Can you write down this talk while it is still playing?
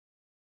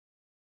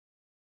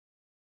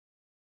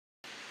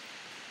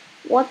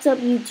What's up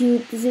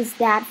YouTube, this is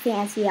That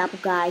Fancy Apple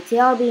Guy. Today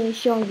I'll be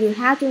showing you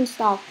how to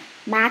install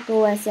Mac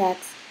OS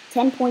X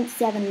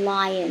 10.7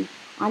 Lion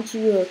onto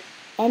your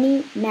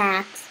any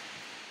Macs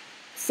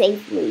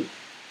safely.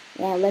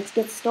 And let's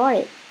get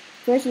started.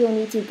 First you'll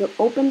need to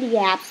open the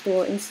App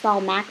Store,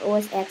 install Mac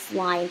OS X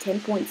Lion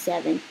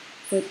 10.7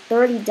 for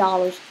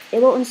 $30.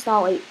 It will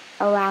install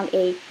around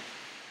a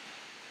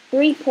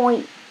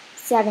 3.7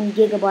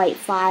 gigabyte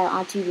file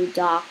onto your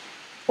dock.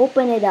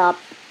 Open it up,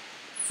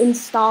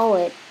 install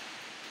it.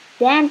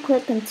 Then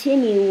click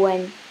continue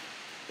when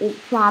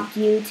it prompts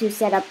you to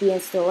set up the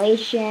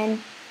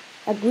installation.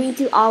 Agree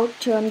to all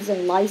terms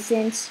and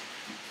license.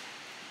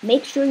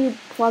 Make sure you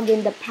plug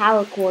in the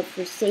power cord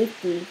for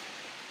safety.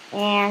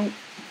 And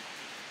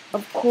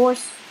of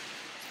course,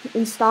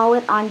 install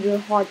it on your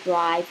hard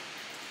drive.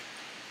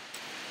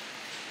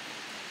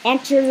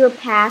 Enter your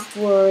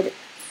password.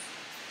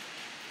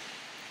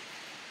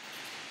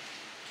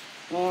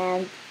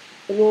 And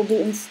it will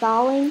be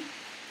installing.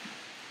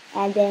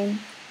 And then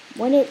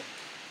when it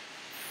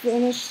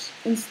finishes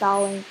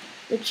installing,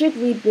 it should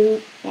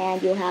reboot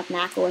and you'll have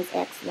Mac OS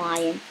X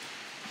Lion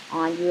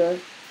on your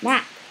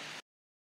Mac.